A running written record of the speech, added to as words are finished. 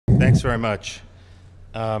Thanks very much.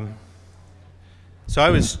 So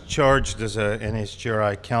I was charged as a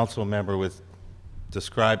NHGRI council member with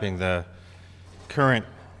describing the current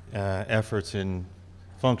efforts in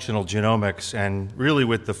functional genomics, and really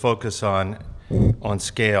with the focus on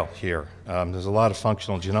scale here. There's a lot of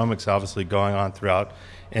functional genomics obviously going on throughout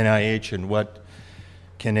NIH, and what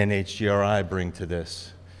can NHGRI bring to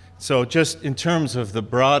this? So just in terms of the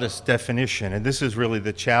broadest definition, and this is really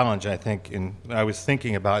the challenge I think I was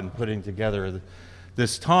thinking about in putting together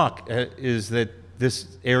this talk, is that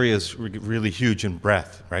this area is really huge in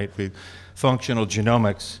breadth, right? Functional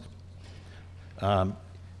genomics,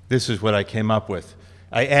 this is what I came up with.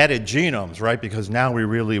 I added genomes, right? Because now we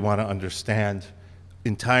really want to understand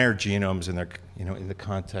entire genomes in their, in the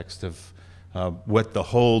context of what the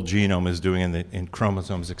whole genome is doing in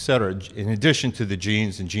chromosomes, et cetera, in addition to the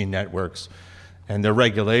genes and gene networks and their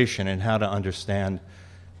regulation, and how to understand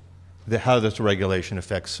how this regulation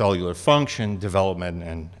affects cellular function,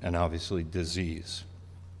 development, and obviously disease.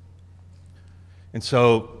 And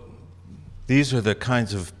so these are the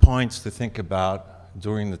kinds of points to think about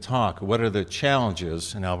during the talk. What are the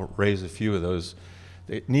challenges, and I'll raise a few of those,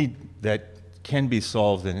 that can be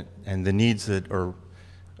solved, and the needs that are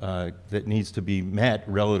that needs to be met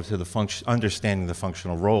relative to the understanding the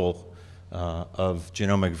functional role of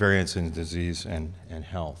genomic variants in disease and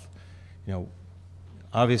health.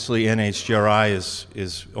 Obviously NHGRI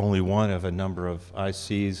is only one of a number of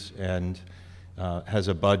ICs, and has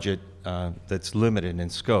a budget that's limited in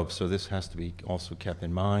scope, so this has to be also kept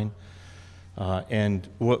in mind. And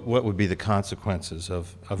what would be the consequences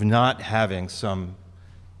of not having some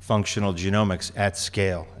functional genomics at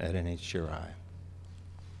scale at NHGRI?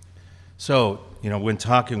 So, when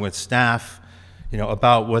talking with staff,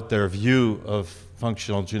 about what their view of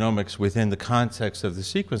functional genomics within the context of the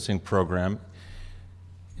sequencing program,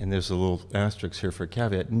 and there's a little asterisk here for a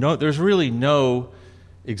caveat, there's really no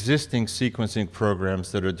existing sequencing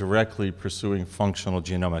programs that are directly pursuing functional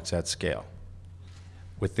genomics at scale,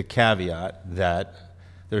 with the caveat that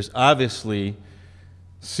there's obviously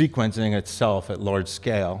sequencing itself at large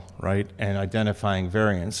scale, right, and identifying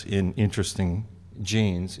variants in interesting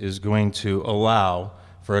genes is going to allow,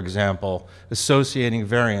 for example, associating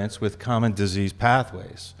variants with common disease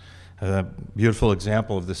pathways. A beautiful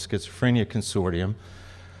example of the Schizophrenia Consortium,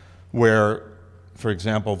 where, for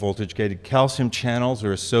example, voltage-gated calcium channels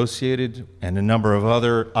are associated, and a number of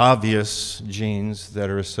other obvious genes that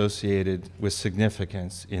are associated with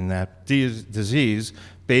significance in that disease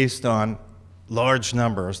based on large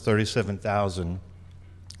numbers, 37,000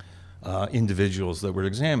 individuals that were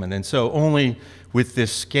examined. And so only with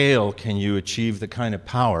this scale can you achieve the kind of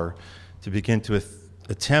power to begin to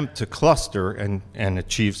attempt to cluster and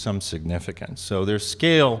achieve some significance. So there's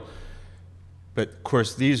scale, but of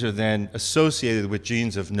course these are then associated with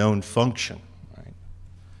genes of known function.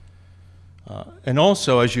 Right? And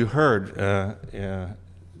also, as you heard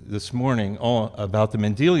this morning about the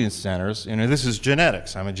Mendelian centers, this is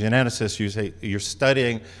genetics. I'm a geneticist. You say you're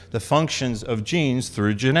studying the functions of genes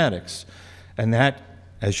through genetics. And that,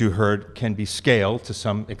 as you heard, can be scaled to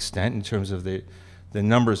some extent in terms of the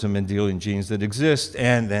numbers of Mendelian genes that exist,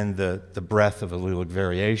 and then the breadth of allelic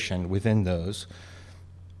variation within those.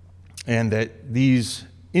 And that these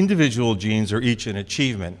individual genes are each an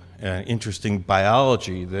achievement, interesting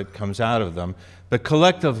biology that comes out of them, but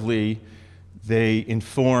collectively they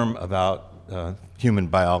inform about human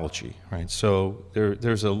biology, right? So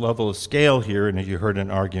there's a level of scale here, and you heard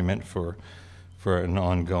an argument for an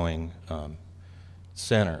ongoing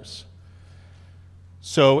centers.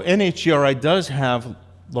 So NHGRI does have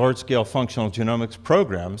large-scale functional genomics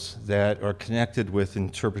programs that are connected with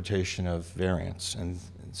interpretation of variants, and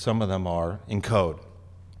some of them are ENCODE,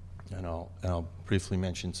 and I'll briefly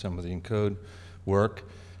mention some of the ENCODE work.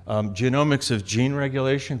 Genomics of gene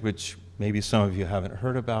regulation, which maybe some of you haven't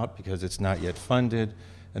heard about because it's not yet funded,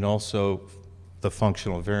 and also the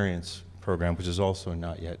functional variants program, which is also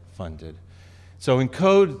not yet funded. So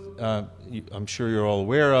ENCODE, I'm sure you're all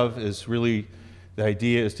aware of, is really, the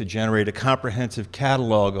idea is to generate a comprehensive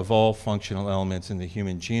catalog of all functional elements in the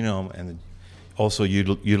human genome, and also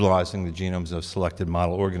utilizing the genomes of selected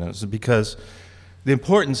model organisms, because the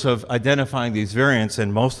importance of identifying these variants,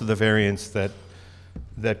 and most of the variants that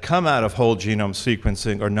come out of whole genome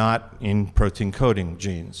sequencing are not in protein coding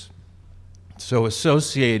genes. So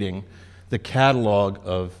associating the catalog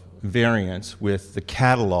of variants with the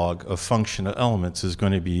catalog of functional elements is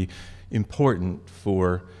going to be important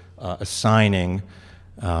for assigning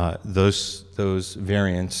those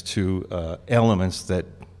variants to elements that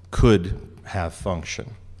could have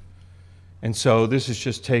function. And so this is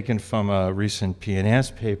just taken from a recent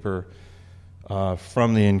PNAS paper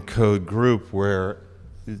from the ENCODE group, where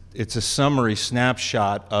it's a summary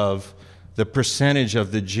snapshot of the percentage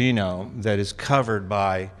of the genome that is covered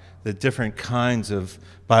by the different kinds of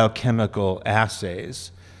biochemical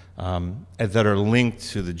assays that are linked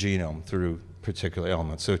to the genome through particular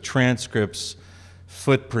elements. So transcripts,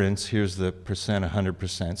 footprints, here's the percent,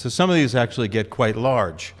 100%. So some of these actually get quite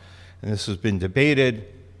large, and this has been debated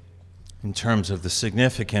in terms of the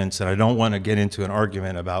significance, and I don't want to get into an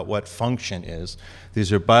argument about what function is.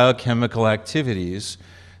 These are biochemical activities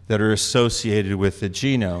that are associated with the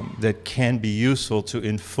genome that can be useful to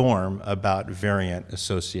inform about variant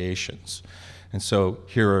associations. And so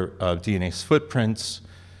here are DNA's footprints,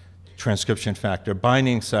 transcription factor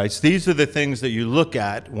binding sites. These are the things that you look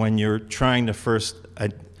at when you're trying to first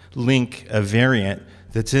link a variant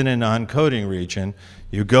that's in a non-coding region.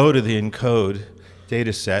 You go to the ENCODE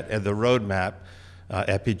data set and the roadmap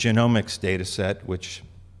epigenomics data set, which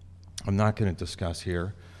I'm not going to discuss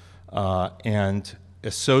here, and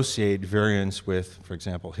associate variants with, for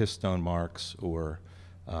example, histone marks or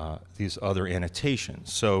these other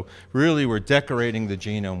annotations. So really we're decorating the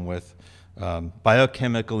genome with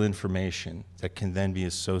biochemical information that can then be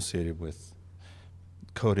associated with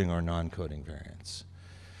coding or non-coding variants.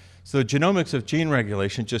 So genomics of gene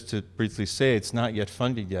regulation, just to briefly say, it's not yet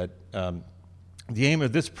funded yet. The aim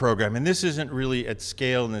of this program, and this isn't really at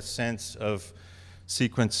scale in the sense of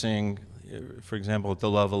sequencing, for example, at the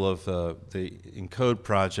level of the ENCODE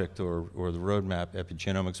project or the roadmap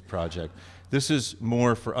epigenomics project. This is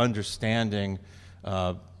more for understanding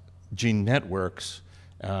gene networks,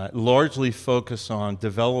 largely focus on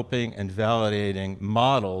developing and validating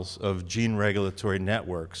models of gene regulatory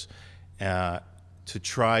networks to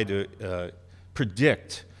try to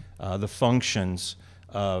predict the functions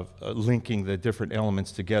of linking the different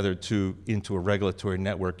elements together into a regulatory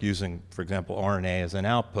network using, for example, RNA as an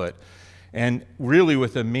output. And really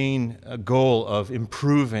with the main goal of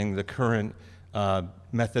improving the current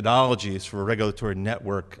methodologies for regulatory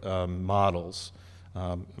network models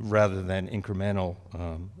rather than incremental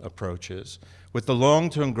approaches. With the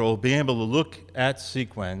long-term goal of being able to look at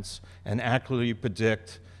sequence and accurately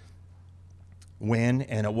predict when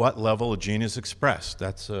and at what level a gene is expressed.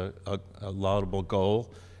 That's a laudable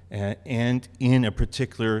goal, and in a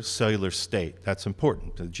particular cellular state. That's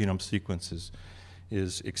important. The genome sequence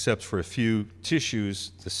is except for a few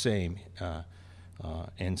tissues, the same.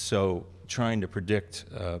 And so trying to predict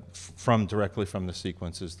directly from the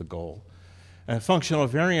sequence is the goal. And functional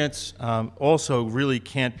variants also really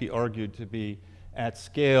can't be argued to be at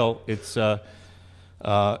scale.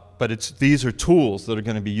 But these are tools that are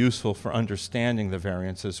going to be useful for understanding the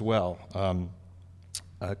variants as well.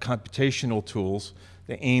 Computational tools,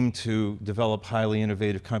 they aim to develop highly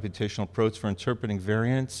innovative computational approach for interpreting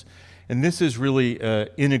variants. And this is really an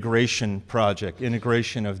integration project,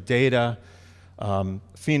 integration of data,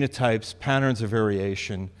 phenotypes, patterns of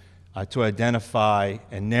variation to identify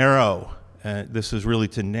and narrow. This is really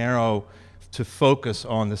to focus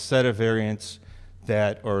on the set of variants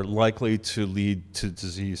that are likely to lead to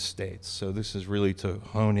disease states. So this is really to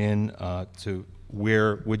hone in to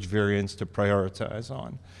which variants to prioritize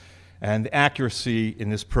on. And the accuracy in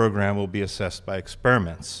this program will be assessed by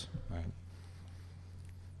experiments. Right?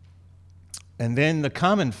 And then the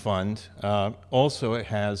Common Fund also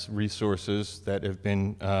has resources that have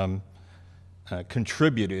been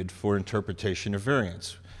contributed for interpretation of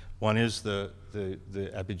variants. One is the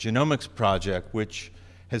epigenomics project, which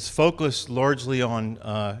has focused largely on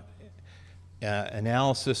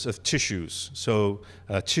analysis of tissues, so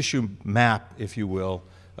a tissue map, if you will,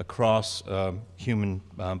 across human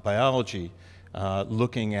biology,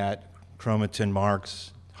 looking at chromatin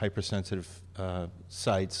marks, hypersensitive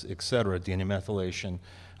sites, et cetera, DNA methylation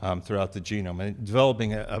throughout the genome, and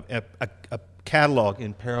developing a catalog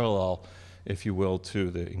in parallel, if you will, to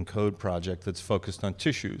the ENCODE project that's focused on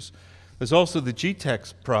tissues. There's also the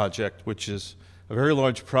GTEx project, which is a very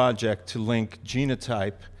large project to link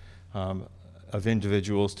genotype of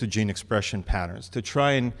individuals to gene expression patterns, to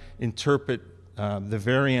try and interpret the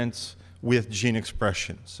variants with gene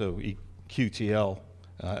expression, so QTL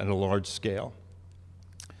at a large scale.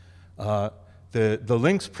 The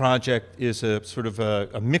LINKS project is a sort of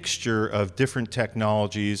a mixture of different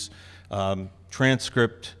technologies,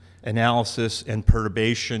 transcript analysis and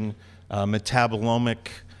perturbation, metabolomic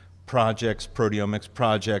projects, proteomics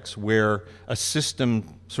projects, where a system,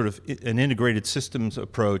 sort of an integrated systems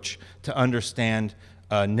approach to understand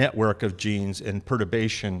a network of genes, and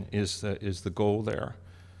perturbation is the goal there.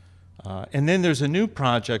 And then there's a new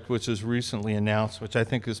project which was recently announced, which I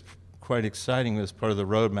think is quite exciting as part of the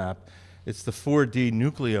roadmap. It's the 4D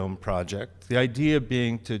nucleome project. The idea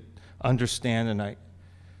being to understand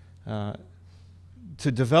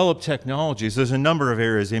to develop technologies. There's a number of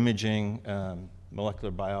areas, imaging,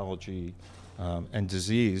 molecular biology, and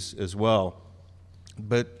disease as well.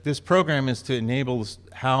 But this program is to enable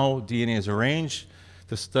how DNA is arranged,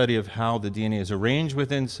 the study of how the DNA is arranged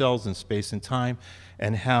within cells in space and time,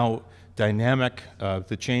 and how dynamic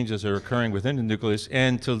the changes are occurring within the nucleus,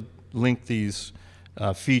 and to link these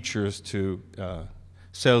features to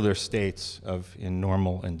cellular states in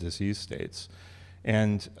normal and disease states.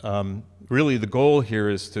 And really the goal here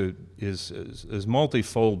is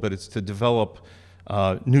multifold, but it's to develop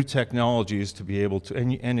new technologies to be able to,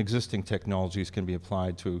 and existing technologies can be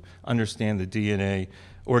applied to understand the DNA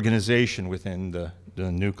organization within the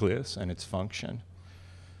nucleus and its function.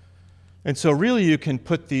 And so really you can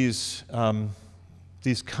put these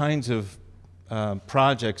kinds of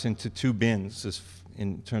projects into two bins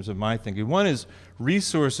in terms of my thinking. One is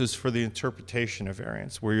resources for the interpretation of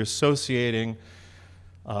variants, where you're associating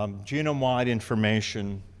genome-wide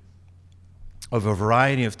information of a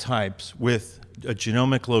variety of types with a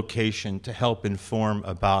genomic location to help inform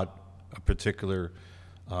about a particular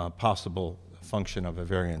possible function of a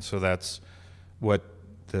variant. So that's what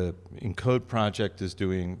the ENCODE project is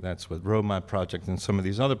doing, that's what RoadMap project and some of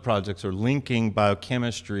these other projects are linking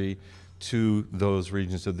biochemistry to those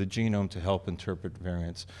regions of the genome to help interpret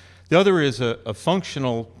variants. The other is a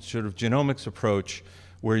functional sort of genomics approach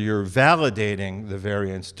where you're validating the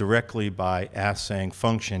variants directly by assaying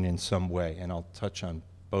function in some way, and I'll touch on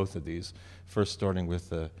both of these, first starting with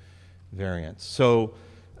the variants. So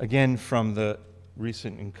again, from the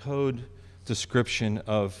recent ENCODE description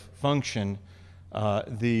of function,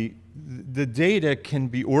 the data can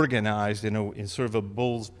be organized in sort of a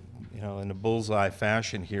in a bullseye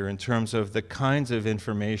fashion here in terms of the kinds of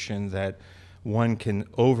information that one can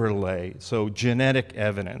overlay. So genetic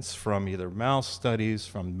evidence from either mouse studies,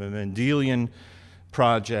 from the Mendelian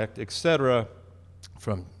project, et cetera,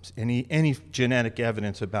 from any genetic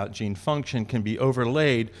evidence about gene function can be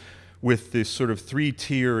overlaid with this sort of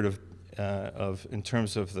three-tiered in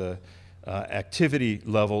terms of the activity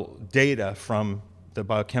level data from the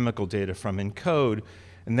biochemical data from ENCODE,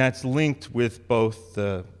 and that's linked with both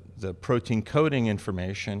the protein coding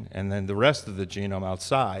information and then the rest of the genome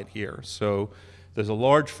outside here. So there's a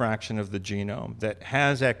large fraction of the genome that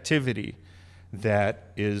has activity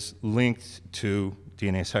that is linked to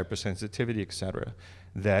DNase hypersensitivity, et cetera,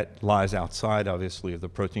 that lies outside, obviously, of the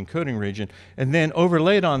protein coding region. And then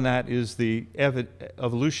overlaid on that is the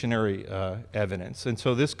evolutionary evidence. And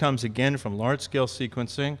so this comes again from large-scale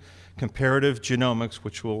sequencing, comparative genomics,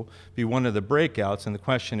 which will be one of the breakouts. And the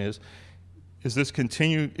question is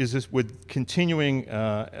would continuing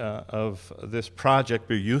of this project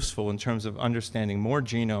be useful in terms of understanding more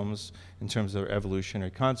genomes in terms of their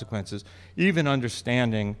evolutionary consequences, even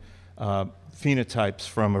understanding phenotypes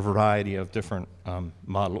from a variety of different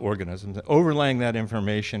model organisms, overlaying that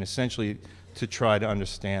information essentially to try to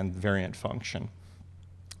understand variant function.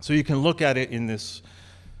 So you can look at it in this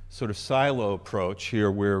sort of silo approach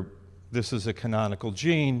here, where this is a canonical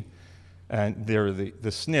gene, and there are the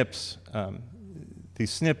SNPs.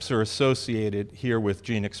 These SNPs are associated here with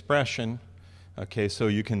gene expression. Okay, so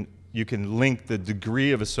you can link the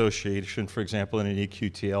degree of association, for example, in an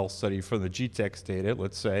EQTL study from the GTEx data,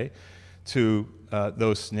 let's say, to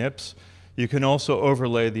those SNPs. You can also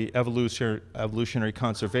overlay the evolutionary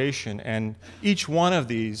conservation, and each one of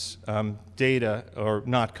these data are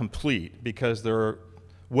not complete because there are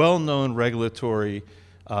well-known regulatory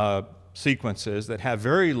sequences that have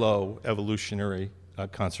very low evolutionary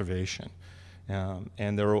conservation.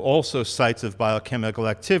 And there are also sites of biochemical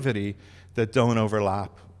activity that don't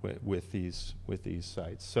overlap with these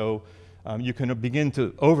sites. So you can begin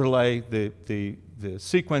to overlay the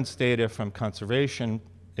sequence data from conservation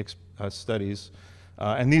studies,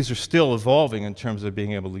 and these are still evolving in terms of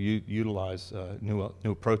being able to utilize new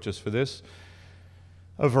approaches for this.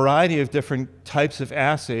 A variety of different types of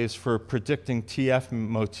assays for predicting TF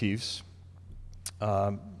motifs,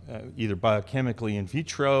 either biochemically in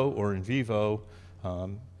vitro or in vivo,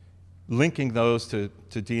 linking those to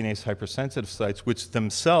DNase hypersensitive sites, which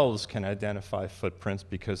themselves can identify footprints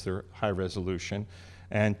because they're high resolution,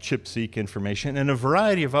 and ChIP-seq information, and a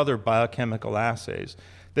variety of other biochemical assays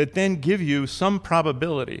that then give you some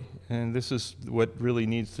probability, and this is what really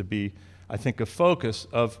needs to be, I think, a focus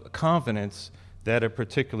of confidence that a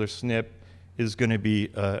particular SNP is going to be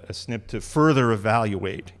a SNP to further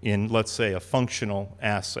evaluate in, let's say, a functional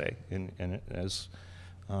assay, and as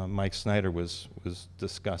Mike Snyder was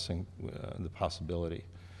discussing the possibility.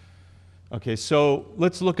 Okay, so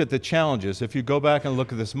let's look at the challenges. If you go back and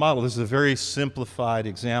look at this model, this is a very simplified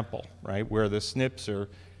example, right, where the SNPs are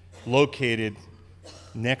located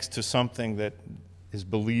next to something that is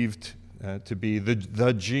believed to be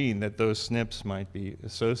the gene that those SNPs might be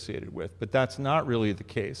associated with. But that's not really the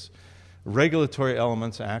case. Regulatory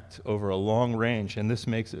elements act over a long range, and this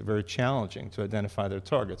makes it very challenging to identify their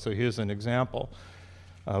targets. So here's an example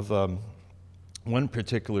of one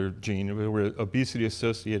particular gene where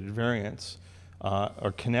obesity-associated variants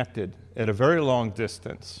are connected at a very long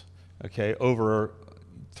distance, okay, over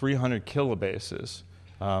 300 kilobases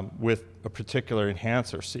with a particular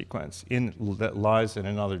enhancer sequence that lies in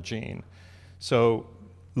another gene. So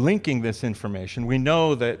linking this information, we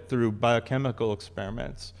know that through biochemical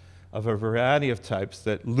experiments of a variety of types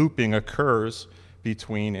that looping occurs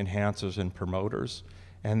between enhancers and promoters,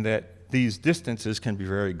 and that these distances can be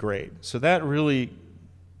very great. So that really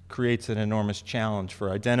creates an enormous challenge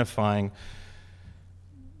for identifying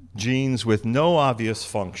genes with no obvious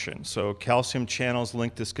function. So calcium channels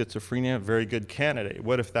linked to schizophrenia, very good candidate.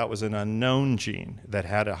 What if that was an unknown gene that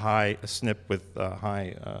had a SNP with a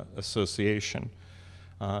high association?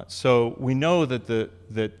 So we know that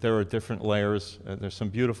there are different layers. There's some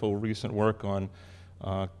beautiful recent work on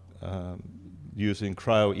using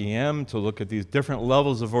cryo-EM to look at these different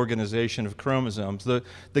levels of organization of chromosomes.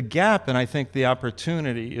 The gap, and I think the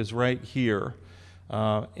opportunity, is right here.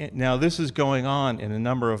 Now, this is going on in a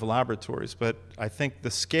number of laboratories, but I think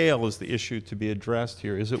the scale is the issue to be addressed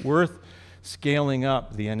here. Is it worth scaling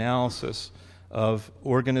up the analysis of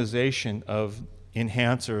organization of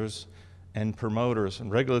enhancers and promoters and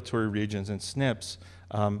regulatory regions and SNPs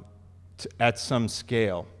at some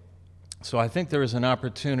scale? So I think there is an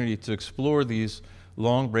opportunity to explore these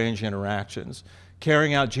long-range interactions,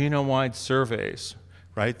 carrying out genome-wide surveys,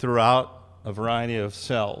 right, throughout a variety of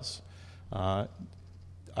cells,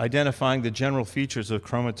 identifying the general features of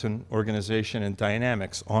chromatin organization and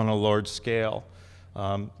dynamics on a large scale,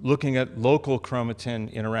 looking at local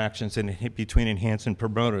chromatin interactions between enhanced and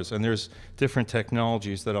promoters. And there's different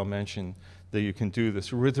technologies that I'll mention that you can do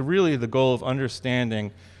this, with really the goal of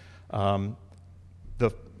understanding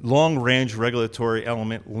the long-range regulatory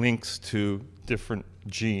element links to different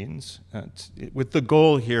genes, with the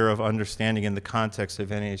goal here of understanding in the context of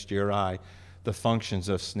NHGRI the functions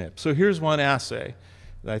of SNP. So here's one assay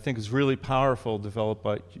that I think is really powerful, developed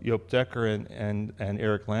by Ecker and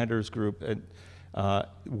Eric Lander's group,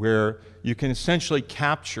 where you can essentially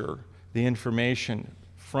capture the information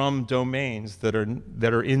from domains that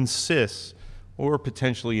are in cis or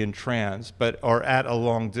potentially in trans, but are at a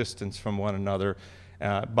long distance from one another,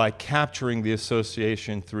 by capturing the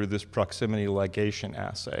association through this proximity ligation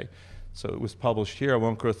assay. So it was published here. I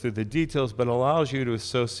won't go through the details, but it allows you to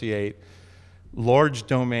associate large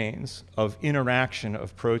domains of interaction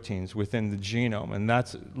of proteins within the genome, and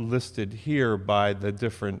that's listed here by the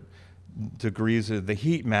different degrees of the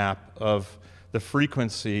heat map of the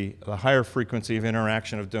frequency, the higher frequency of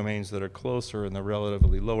interaction of domains that are closer and the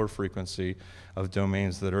relatively lower frequency of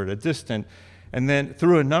domains that are at a distance. And then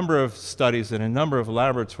through a number of studies in a number of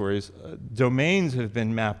laboratories, domains have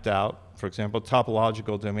been mapped out, for example,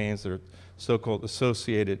 topological domains that are so-called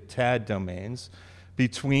associated TAD domains,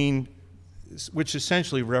 which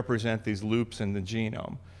essentially represent these loops in the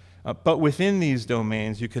genome. But within these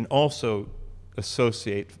domains, you can also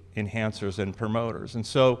associate enhancers and promoters. And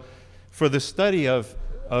so for the study of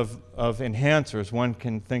enhancers, one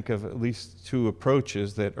can think of at least two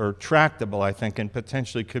approaches that are tractable, I think, and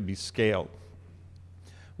potentially could be scaled.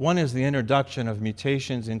 One is the introduction of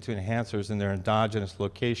mutations into enhancers in their endogenous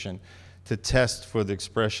location to test for the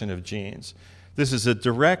expression of genes. This is a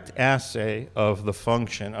direct assay of the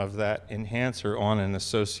function of that enhancer on an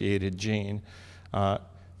associated gene.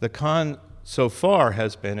 The con so far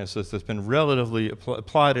has been is that it's been relatively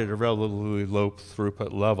applied at a relatively low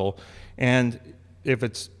throughput level, and if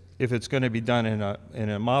it's going to be done in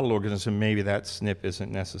a model organism, maybe that SNP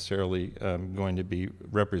isn't necessarily going to be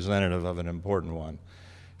representative of an important one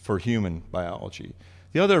for human biology.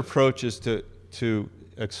 The other approach is to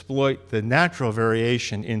exploit the natural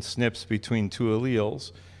variation in SNPs between two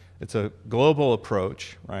alleles. It's a global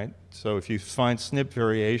approach, right? So if you find SNP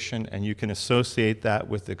variation and you can associate that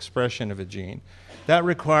with the expression of a gene, that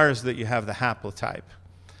requires that you have the haplotype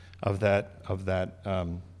of that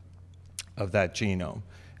genome.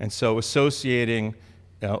 And so associating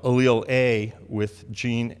allele A with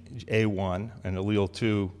gene A1 and allele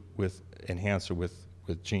 2 with enhancer with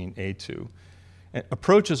gene A2. And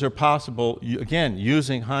approaches are possible, again,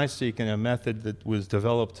 using HiSeq in a method that was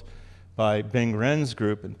developed by Bing Ren's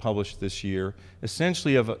group and published this year,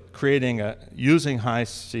 essentially using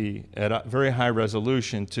HiSeq at a very high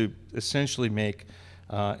resolution to essentially make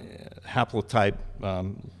haplotype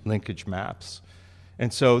linkage maps.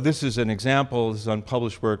 And so this is an example, this is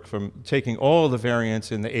unpublished work from taking all the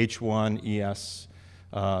variants in the H1ES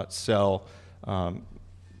cell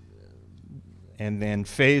and then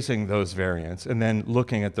phasing those variants, and then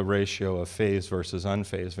looking at the ratio of phased versus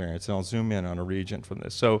unphased variants. And I'll zoom in on a region from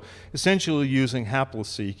this. So essentially using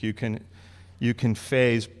haploseq, you can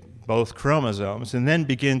phase both chromosomes and then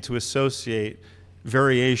begin to associate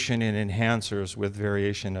variation in enhancers with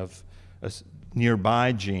variation of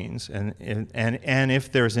nearby genes. And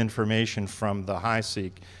if there's information from the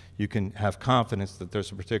HiSeq, you can have confidence that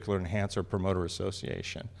there's a particular enhancer promoter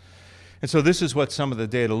association. And so this is what some of the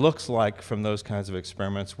data looks like from those kinds of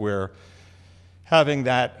experiments, where having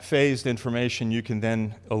that phased information, you can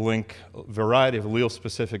then link a variety of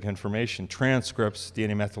allele-specific information, transcripts,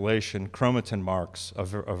 DNA methylation, chromatin marks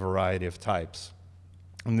of a variety of types.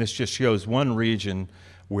 And this just shows one region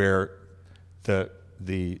where the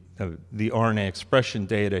RNA expression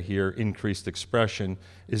data here, increased expression,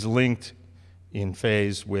 is linked in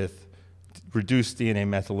phase with reduced DNA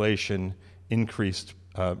methylation, increased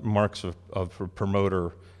marks of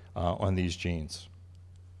promoter on these genes.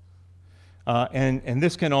 And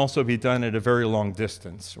this can also be done at a very long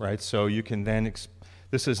distance, right? So you can then,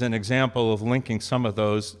 this is an example of linking some of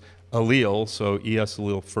those alleles, so ES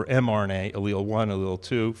allele for mRNA, allele 1, allele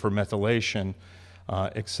 2 for methylation,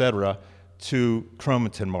 et cetera, to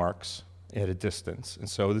chromatin marks at a distance. And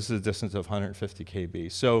so this is a distance of 150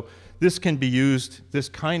 kb. So this can be used, this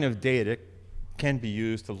kind of data can be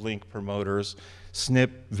used to link promoters, SNP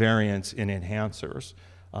variants in enhancers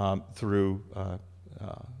through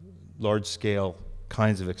large-scale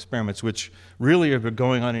kinds of experiments, which really are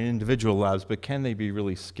going on in individual labs, but can they be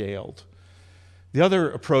really scaled? The other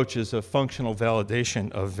approach is a functional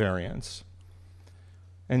validation of variants.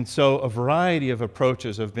 And so a variety of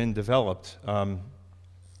approaches have been developed in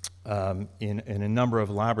a number of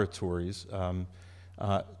laboratories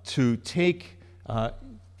to take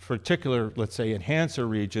particular, let's say, enhancer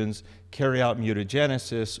regions, carry out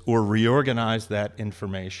mutagenesis, or reorganize that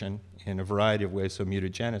information in a variety of ways, so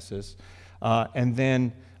mutagenesis, and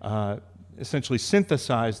then essentially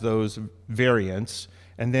synthesize those variants,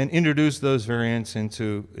 and then introduce those variants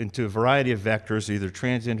into a variety of vectors, either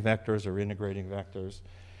transient vectors or integrating vectors,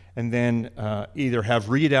 and then either have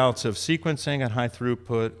readouts of sequencing at high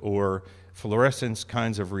throughput or fluorescence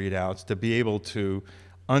kinds of readouts to be able to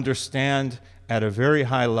understand at a very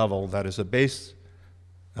high level, that is a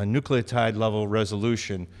nucleotide level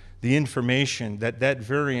resolution, the information that that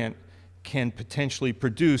variant can potentially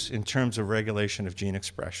produce in terms of regulation of gene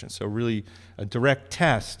expression. So really a direct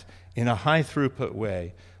test in a high throughput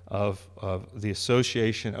way of the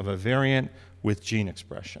association of a variant with gene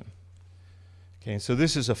expression. Okay, so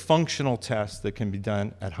this is a functional test that can be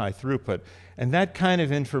done at high throughput. And that kind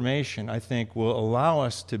of information, I think, will allow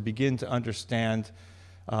us to begin to understand,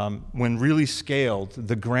 when really scaled,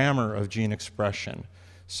 the grammar of gene expression.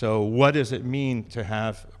 So what does it mean to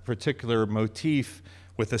have a particular motif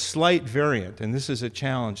with a slight variant? And this is a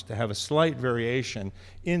challenge, to have a slight variation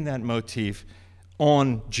in that motif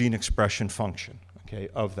on gene expression function, okay,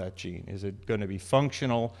 of that gene. Is it going to be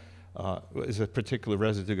functional? Is a particular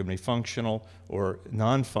residue going to be functional or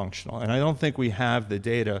non-functional? And I don't think we have the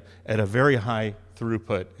data at a very high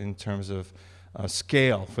throughput in terms of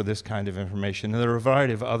scale for this kind of information. And there are a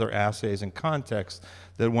variety of other assays and contexts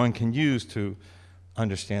that one can use to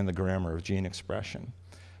understand the grammar of gene expression.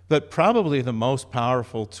 But probably the most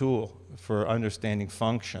powerful tool for understanding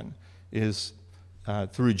function is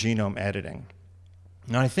through genome editing.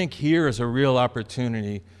 And I think here is a real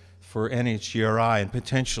opportunity for NHGRI, and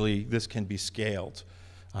potentially this can be scaled.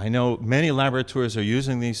 I know many laboratories are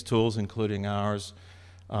using these tools, including ours,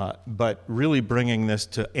 but really bringing this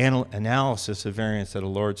to analysis of variants at a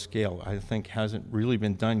large scale, I think hasn't really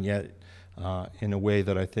been done yet in a way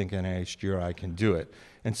that I think NHGRI can do it.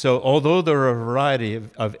 And so although there are a variety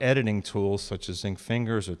of editing tools, such as zinc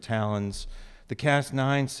fingers or talons, the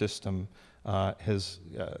Cas9 system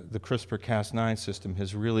the CRISPR-Cas9 system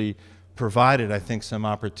has really provided, I think, some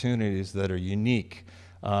opportunities that are unique.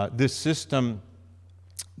 This system,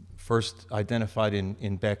 first identified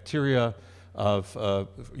in bacteria, of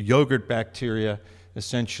yogurt bacteria,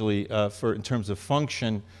 essentially in terms of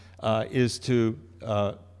function, is to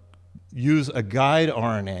use a guide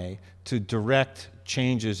RNA to direct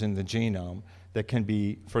changes in the genome that can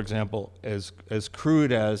be, for example, as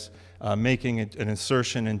crude as making an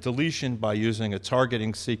insertion and deletion by using a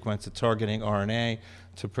targeting sequence, a targeting RNA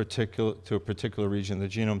to a particular region of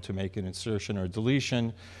the genome to make an insertion or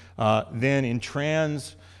deletion. Then in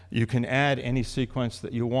trans, you can add any sequence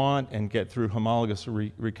that you want and get through homologous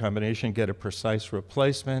recombination, get a precise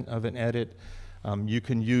replacement of an edit. You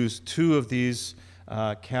can use two of these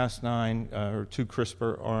Cas9 or 2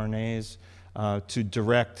 CRISPR RNAs to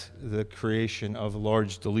direct the creation of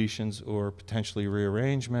large deletions or potentially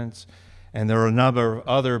rearrangements. And there are a number of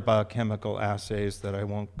other biochemical assays that I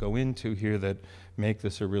won't go into here that make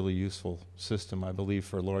this a really useful system, I believe,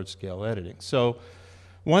 for large-scale editing. So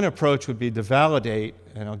one approach would be to validate,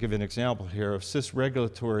 and I'll give you an example here, of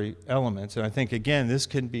cis-regulatory elements. And I think, again, this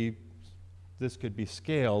could be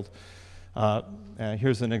scaled.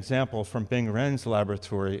 Here's an example from Bing Ren's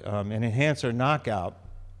laboratory. An enhancer knockout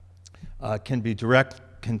can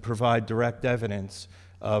provide direct evidence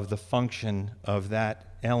of the function of that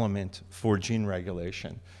element for gene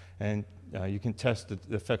regulation. And you can test the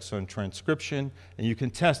effects on transcription, and you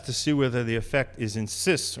can test to see whether the effect is in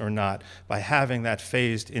cis or not by having that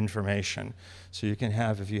phased information. So you can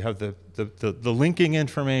have, if you have the linking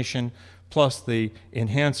information plus the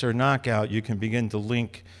enhancer knockout, you can begin to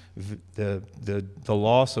link the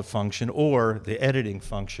loss of function or the editing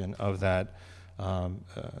function of that,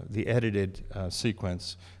 the edited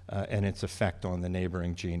sequence and its effect on the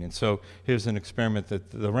neighboring gene. And so here's an experiment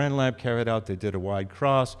that the Ren lab carried out. They did a wide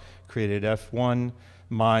cross, created F1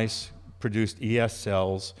 mice, produced ES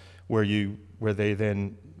cells where they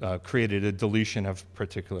then created a deletion of a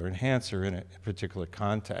particular enhancer in a particular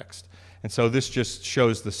context. And so this just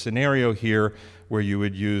shows the scenario here where you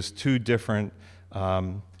would use 2 different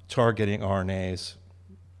targeting RNAs,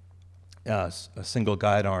 single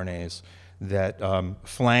guide RNAs, that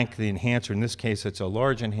flank the enhancer. In this case, it's a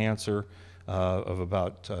large enhancer of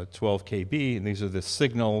about 12 kb, and these are the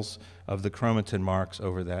signals of the chromatin marks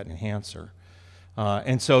over that enhancer.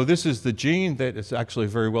 And so this is the gene that is actually a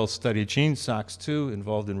very well-studied gene, SOX2,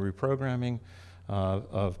 involved in reprogramming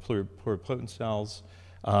of pluripotent cells.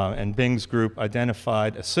 And Bing's group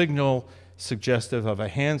identified a signal suggestive of a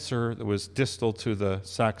enhancer that was distal to the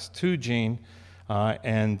SOX2 gene,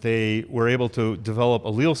 and they were able to develop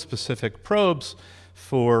allele-specific probes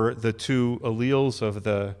for the 2 alleles of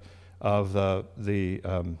the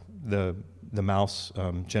mouse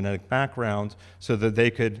genetic background, so that they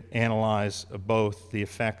could analyze both the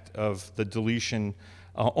effect of the deletion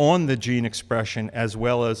on the gene expression as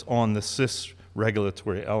well as on the cis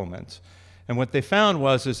regulatory elements. And what they found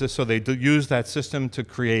was so they used that system to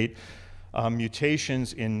create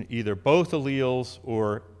mutations in either both alleles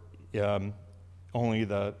or only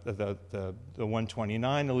the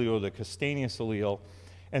 129 allele or the Castaneous allele.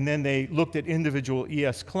 And then they looked at individual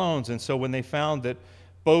ES clones. And so when they found that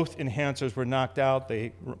both enhancers were knocked out,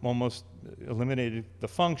 they almost eliminated the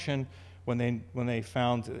function. When they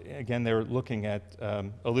found, again, they were looking at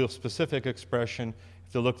allele-specific expression.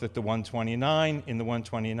 If they looked at the 129, in the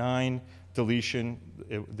 129 deletion,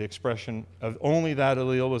 the expression of only that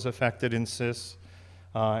allele was affected in cis.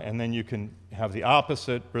 And then you can have the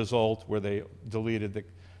opposite result where they deleted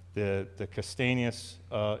the Castaneous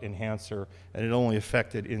enhancer, and it only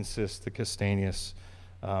affected in cis the Castaneous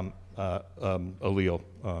allele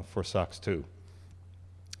for SOX2.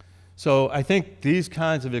 So I think these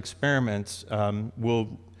kinds of experiments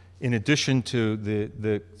will, in addition to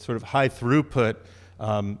the sort of high throughput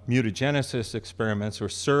mutagenesis experiments or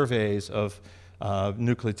surveys of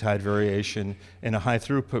nucleotide variation in a high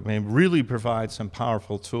throughput, may really provide some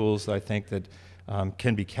powerful tools that I think that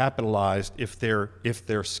can be capitalized if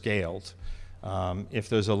they're scaled. If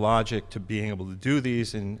there's a logic to being able to do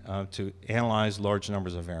these and to analyze large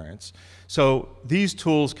numbers of variants. So these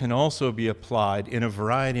tools can also be applied in a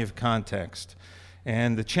variety of contexts.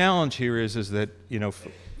 And the challenge here is that,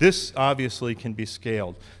 this obviously can be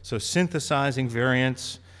scaled. So synthesizing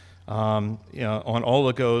variants on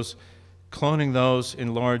oligos, cloning those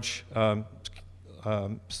in large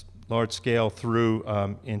scale through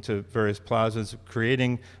into various plasmids,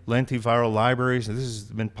 creating lentiviral libraries. And this has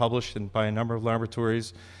been published by a number of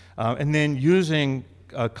laboratories. And then using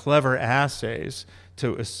clever assays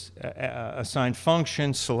to assign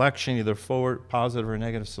function, selection, either forward, positive, or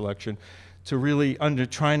negative selection, to really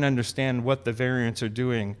try and understand what the variants are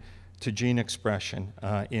doing to gene expression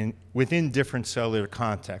within different cellular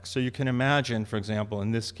contexts. So you can imagine, for example,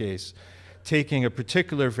 in this case, taking a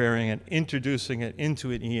particular variant, introducing it into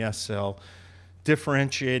an ES cell,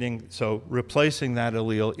 differentiating, so replacing that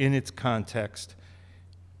allele in its context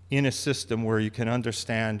in a system where you can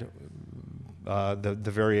understand the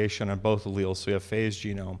variation on both alleles, so you have phased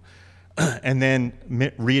genome, and then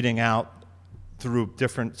reading out through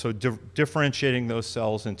differentiating those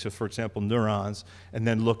cells into, for example, neurons, and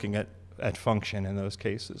then looking at function in those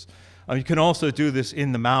cases. You can also do this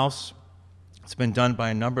in the mouse. It's been done by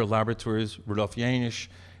a number of laboratories. Rudolf Janisch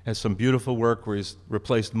has some beautiful work where he's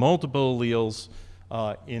replaced multiple alleles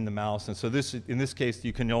in the mouse. And so in this case,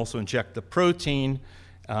 you can also inject the protein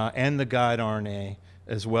and the guide RNA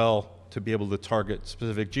as well to be able to target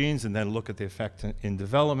specific genes and then look at the effect in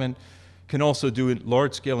development. Can also do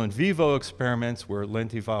large-scale in vivo experiments where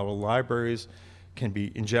lentiviral libraries can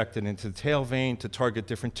be injected into the tail vein to target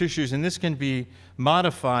different tissues. And this can be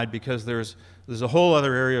modified because there's a whole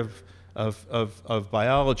other area of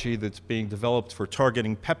biology that's being developed for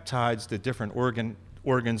targeting peptides to different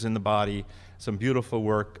organs in the body. Some beautiful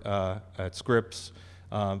work at Scripps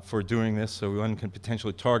for doing this, so one can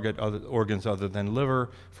potentially target other organs other than liver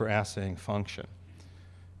for assaying function.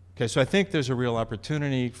 Okay, so I think there's a real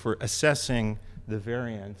opportunity for assessing the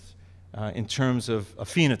variants in terms of a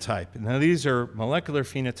phenotype. Now, these are molecular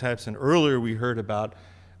phenotypes, and earlier we heard about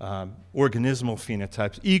organismal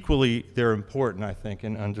phenotypes. Equally, they're important, I think,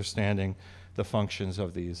 in understanding the functions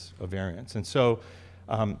of these variants. And so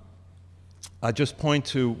I just point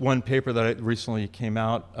to one paper that recently came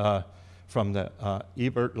out from the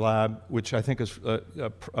Ebert lab, which I think is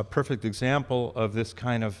a perfect example of this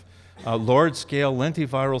kind of large-scale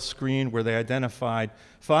lentiviral screen where they identified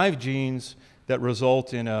 5 genes that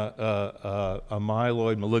result in a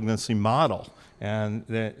myeloid malignancy model. And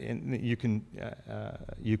you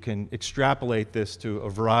can extrapolate this to a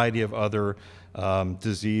variety of other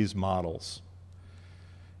disease models.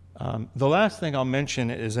 The last thing I'll mention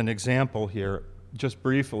is an example here, just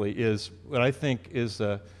briefly, is what I think is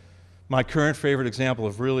my current favorite example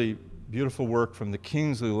of really beautiful work from the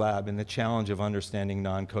Kingsley lab in the challenge of understanding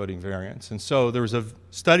non-coding variants. And so there was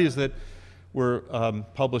studies that were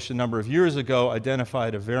published a number of years ago,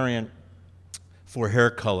 identified a variant for hair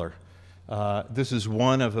color. This is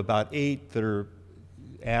one of about 8 that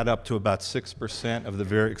add up to about 6% of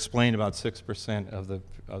the explain about 6%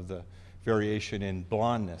 of the variation in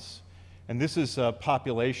blondness. And this is a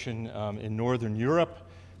population in Northern Europe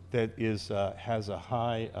that has a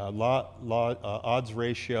high odds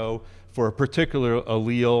ratio for a particular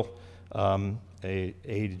allele, a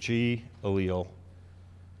to G allele.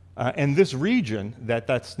 And this region that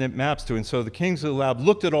SNP maps to, and so the Kingsley lab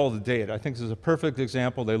looked at all the data. I think this is a perfect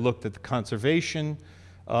example. They looked at the conservation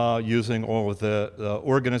using all of the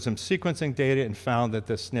organism sequencing data and found that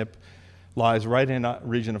the SNP lies right in a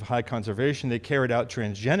region of high conservation. They carried out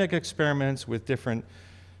transgenic experiments with different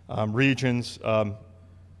regions,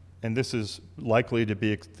 and this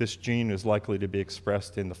gene is likely to be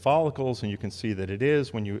expressed in the follicles, and you can see that it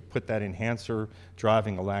is when you put that enhancer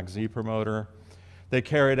driving a LAC-Z promoter. They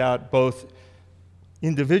carried out both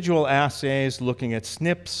individual assays looking at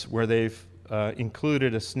SNPs, where they've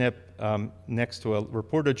included a SNP next to a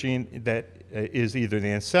reporter gene that is either the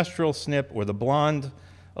ancestral SNP or the blonde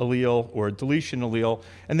allele or a deletion allele,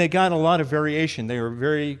 and they got a lot of variation. They were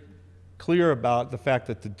very clear about the fact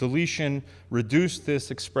that the deletion reduced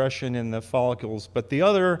this expression in the follicles, but the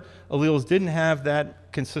other alleles didn't have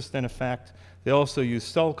that consistent effect. They also used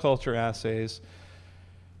cell culture assays.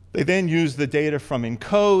 They then used the data from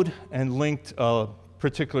ENCODE and linked a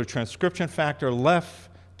particular transcription factor left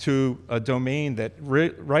to a domain that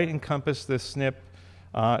right encompassed this SNP.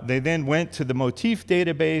 They then went to the motif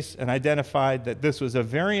database and identified that this was a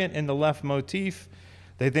variant in the left motif.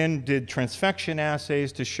 They then did transfection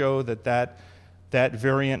assays to show that that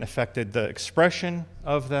variant affected the expression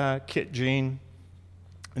of the KIT gene.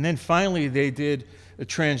 And then finally, they did a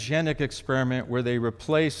transgenic experiment where they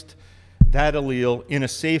replaced that allele in a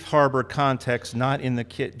safe harbor context, not in the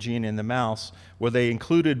KIT gene in the mouse, where they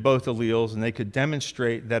included both alleles, and they could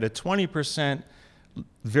demonstrate that a 20%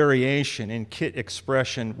 variation in KIT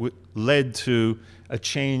expression led to a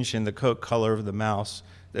change in the coat color of the mouse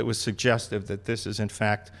that was suggestive that this is in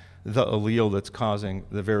fact the allele that's causing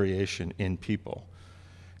the variation in people.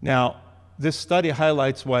 Now, this study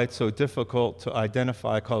highlights why it's so difficult to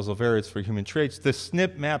identify causal variants for human traits. The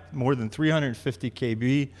SNP mapped more than 350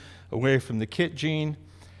 kb away from the KIT gene.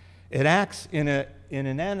 It acts in an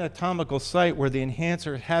anatomical site where the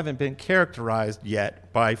enhancers haven't been characterized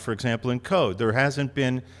yet by, for example, ENCODE. There hasn't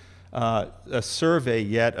been a survey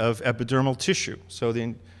yet of epidermal tissue. So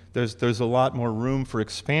there's a lot more room for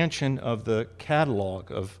expansion of the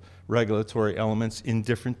catalog of regulatory elements in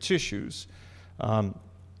different tissues. The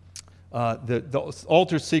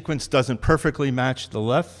altered sequence doesn't perfectly match the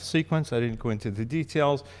left sequence. I didn't go into the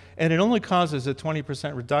details. And it only causes a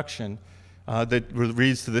 20% reduction that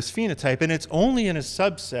leads to this phenotype. And it's only in a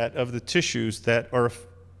subset of the tissues that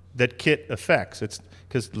KIT affects. It's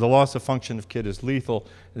because the loss of function of KIT is lethal,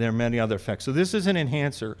 and there are many other effects. So this is an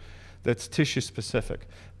enhancer that's tissue-specific.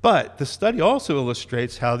 But the study also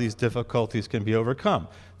illustrates how these difficulties can be overcome.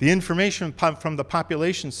 The information from the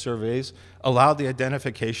population surveys allowed the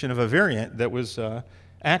identification of a variant that was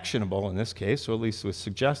actionable in this case, or at least was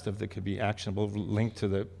suggestive that could be actionable, linked to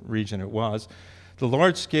the region it was. The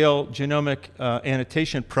large-scale genomic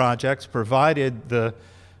annotation projects provided the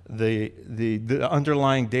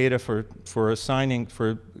underlying data for assigning,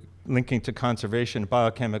 for linking to conservation and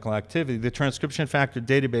biochemical activity. The transcription factor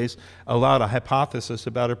database allowed a hypothesis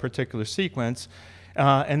about a particular sequence,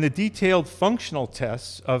 and the detailed functional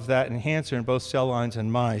tests of that enhancer in both cell lines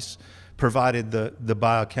and mice provided the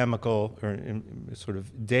biochemical or sort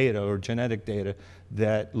of data or genetic data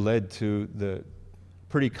that led to the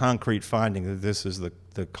pretty concrete finding that this is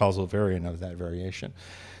the causal variant of that variation.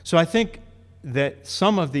 So I think that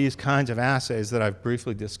some of these kinds of assays that I've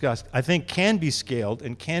briefly discussed, I think can be scaled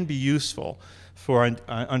and can be useful for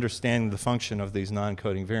understanding the function of these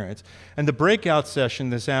non-coding variants. And the breakout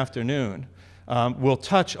session this afternoon will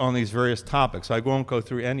touch on these various topics. I won't go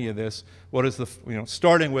through any of this. What is the,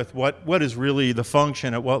 starting with what is really the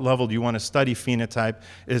function, at what level do you want to study phenotype?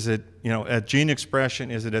 Is it, at gene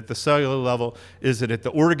expression? Is it at the cellular level? Is it at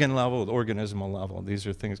the organ level, the organismal level? These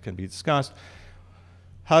are things that can be discussed.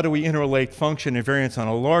 How do we interrelate function and variance on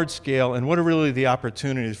a large scale? And what are really the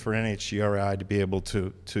opportunities for NHGRI to be able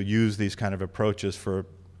to use these kind of approaches for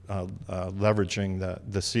leveraging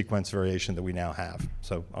the sequence variation that we now have?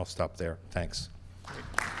 So I'll stop there. Thanks.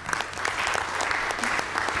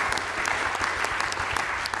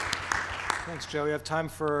 Thanks, Joe. We have time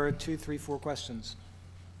for 2, 3, 4 questions.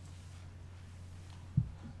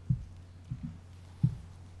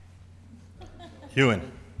 Ewan.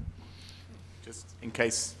 Just in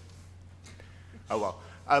case. Oh well.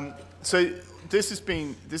 So this has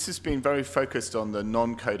been very focused on the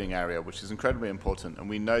non-coding area, which is incredibly important, and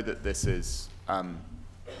we know that this is, a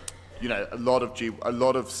lot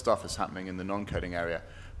of stuff is happening in the non-coding area.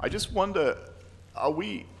 I just wonder,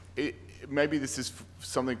 maybe this is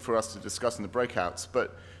something for us to discuss in the breakouts,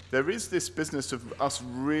 but there is this business of us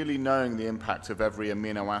really knowing the impact of every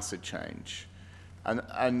amino acid change.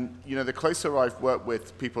 And the closer I've worked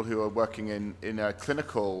with people who are working in a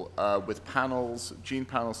clinical with panels, gene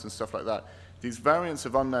panels and stuff like that, these variants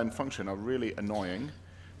of unknown function are really annoying,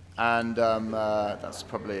 and that's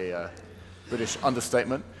probably a British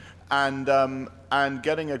understatement. And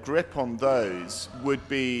getting a grip on those would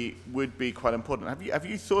be quite important. Have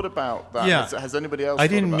you thought about that? Yeah. Has anybody else? I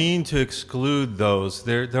didn't mean to exclude those.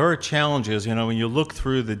 There are challenges. When you look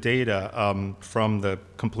through the data from the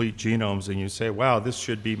complete genomes and you say, "Wow, this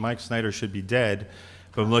should be Mike Snyder should be dead,"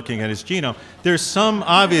 from looking at his genome. There's some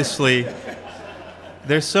obviously.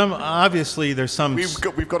 There's some. We've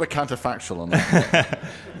got a counterfactual on that.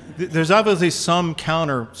 There's obviously some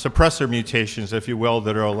counter suppressor mutations, if you will,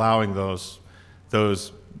 that are allowing those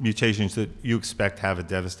mutations that you expect have a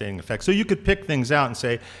devastating effect. So you could pick things out and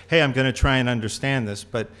say, hey, I'm going to try and understand this,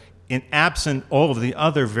 but in absent all of the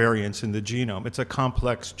other variants in the genome, it's a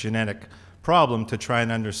complex genetic problem to try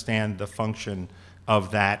and understand the function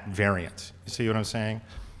of that variant. You see what I'm saying?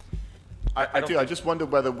 I do. I just wonder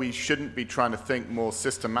whether we shouldn't be trying to think more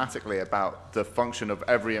systematically about the function of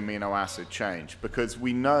every amino acid change, because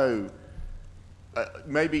we know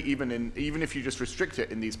maybe even if you just restrict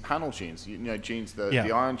it in these panel genes, genes the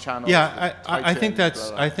ion channels. Yeah, I think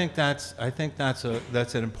that's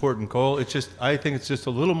an important goal. I think it's just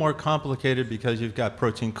a little more complicated because you've got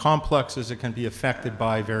protein complexes that can be affected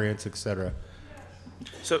by variants, et cetera.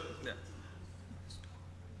 So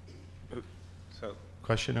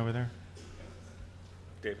question over there.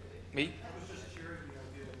 Dave. Me?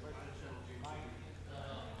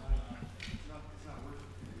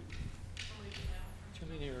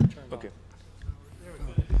 Okay.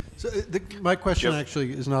 So my question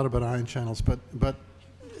actually is not about ion channels, but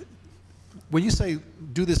when you say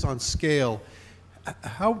do this on scale,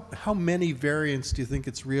 how many variants do you think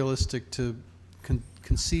it's realistic to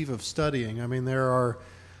conceive of studying? I mean, there are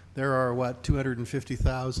what,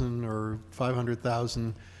 250,000 or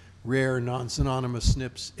 500,000 rare non-synonymous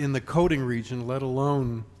SNPs in the coding region, let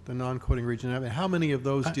alone the non-coding region. I mean, how many of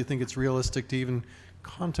those do you think it's realistic to even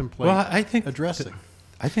contemplate addressing?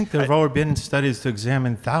 I think there have already been studies to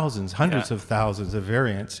examine thousands, hundreds of thousands of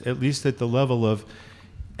variants, at least at the level of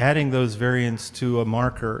adding those variants to a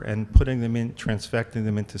marker and putting them in, transfecting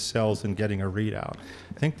them into cells and getting a readout.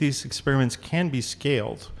 I think these experiments can be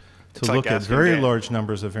scaled to look at very large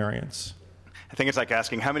numbers of variants. I think it's like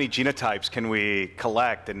asking how many genotypes can we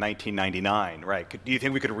collect in 1999, right? Do you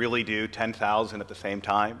think we could really do 10,000 at the same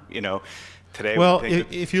time? Today. Well,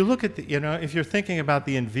 if you look at if you're thinking about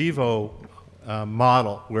the in vivo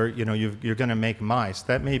model where you're going to make mice,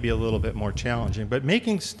 that may be a little bit more challenging. But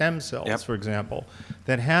making stem cells, for example,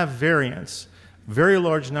 that have variants, very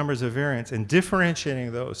large numbers of variants, and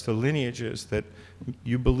differentiating those to lineages that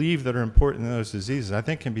you believe that are important in those diseases, I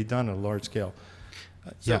think can be done at a large scale.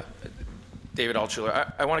 David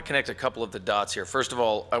Altshuler. I want to connect a couple of the dots here. First of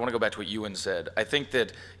all, I want to go back to what Ewan said. I think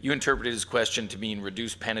that you interpreted his question to mean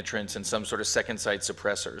reduced penetrance and some sort of second site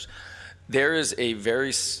suppressors. There is a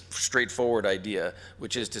very straightforward idea,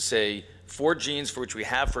 which is to say, for genes for which we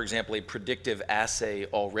have, for example, a predictive assay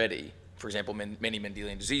already, for example, many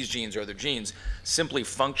Mendelian disease genes or other genes, simply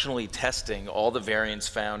functionally testing all the variants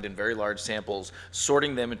found in very large samples,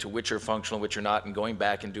 sorting them into which are functional, which are not, and going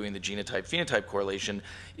back and doing the genotype-phenotype correlation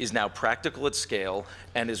is now practical at scale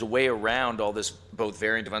and is a way around all this both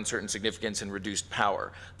variant of uncertain significance and reduced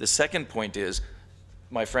power. The second point is,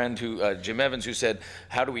 my friend Jim Evans, who said,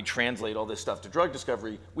 how do we translate all this stuff to drug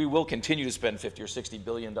discovery? We will continue to spend $50 or $60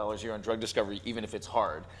 billion a year on drug discovery, even if it's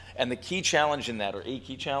hard. And the key challenge in that, or a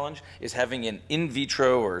key challenge, is having an in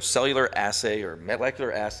vitro or cellular assay or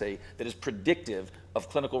molecular assay that is predictive of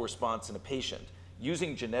clinical response in a patient.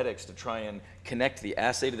 Using genetics to try and connect the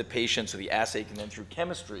assay to the patient so the assay can then, through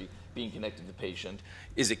chemistry, being connected to the patient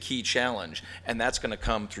is a key challenge, and that's going to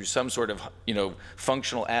come through some sort of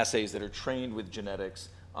functional assays that are trained with genetics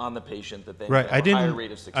on the patient that then have a higher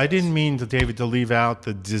rate of success. I didn't mean, David, to leave out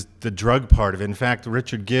the drug part of it. In fact,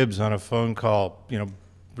 Richard Gibbs on a phone call,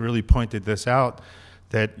 really pointed this out,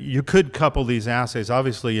 that you could couple these assays,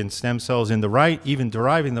 obviously in stem cells in the right, even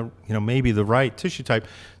deriving the, maybe the right tissue type,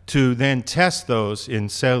 to then test those in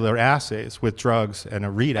cellular assays with drugs and a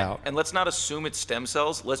readout. And let's not assume it's stem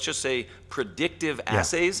cells. Let's just say predictive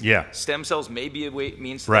assays. Yeah. Stem cells may be a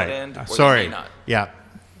means to right. that end, or Sorry. they may not. Yeah.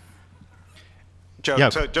 Joe, yeah,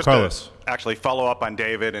 so just Carlos. to actually follow up on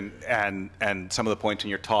David and some of the points in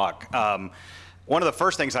your talk, one of the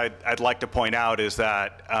first things I'd like to point out is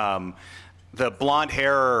that the blonde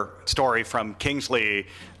hair story from Kingsley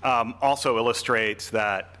also illustrates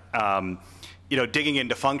that digging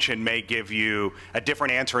into function may give you a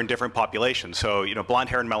different answer in different populations. So, blonde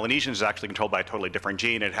hair in Melanesians is actually controlled by a totally different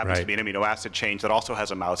gene. It happens to be an amino acid change that also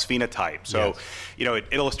has a mouse phenotype. So, it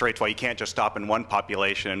illustrates why you can't just stop in one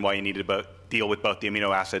population and why you need to deal with both the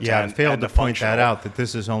amino acids and the functional. Yeah, I failed to point that out, that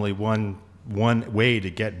this is only one way to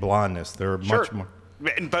get blondness. There are much more.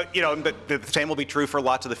 But the same will be true for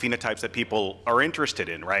lots of the phenotypes that people are interested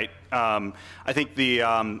in, right? I think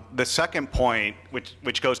the second point,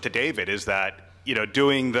 which goes to David, is that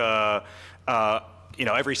doing the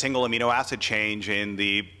every single amino acid change in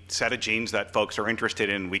the set of genes that folks are interested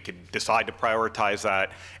in, we could decide to prioritize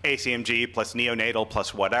that ACMG plus neonatal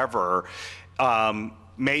plus whatever,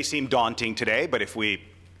 may seem daunting today, but if we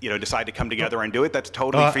decide to come together and do it, that's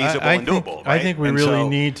totally feasible and doable. Right? I think we really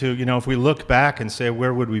need to, if we look back and say,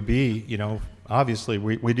 where would we be, obviously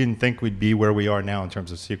we didn't think we'd be where we are now in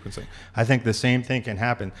terms of sequencing. I think the same thing can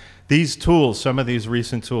happen. These tools, some of these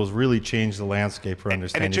recent tools, really change the landscape for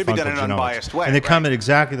understanding and it should be done in an unbiased way. And they come at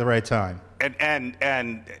exactly the right time.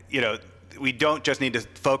 And we don't just need to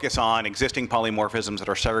focus on existing polymorphisms that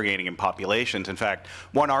are segregating in populations. In fact,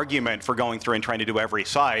 one argument for going through and trying to do every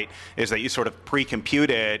site is that you sort of pre-compute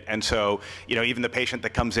it, and so even the patient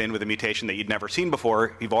that comes in with a mutation that you'd never seen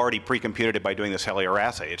before, you've already pre-computed it by doing the cellular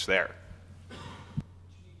assay. It's there.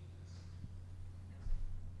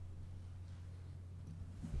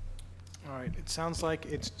 All right, it sounds like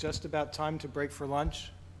it's just about time to break for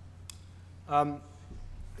lunch.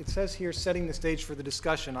 It says here, setting the stage for the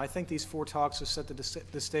discussion. I think these 4 talks have set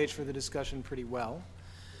the stage for the discussion pretty well.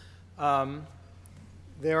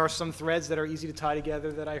 There are some threads that are easy to tie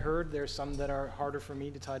together that I heard. There are some that are harder for me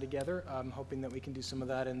to tie together. I'm hoping that we can do some of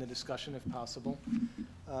that in the discussion if possible.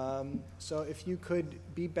 So if you could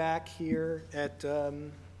be back here at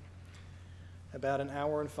about 1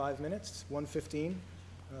 hour and 5 minutes, 1:15,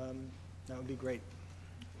 that would be great.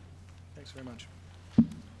 Thanks very much.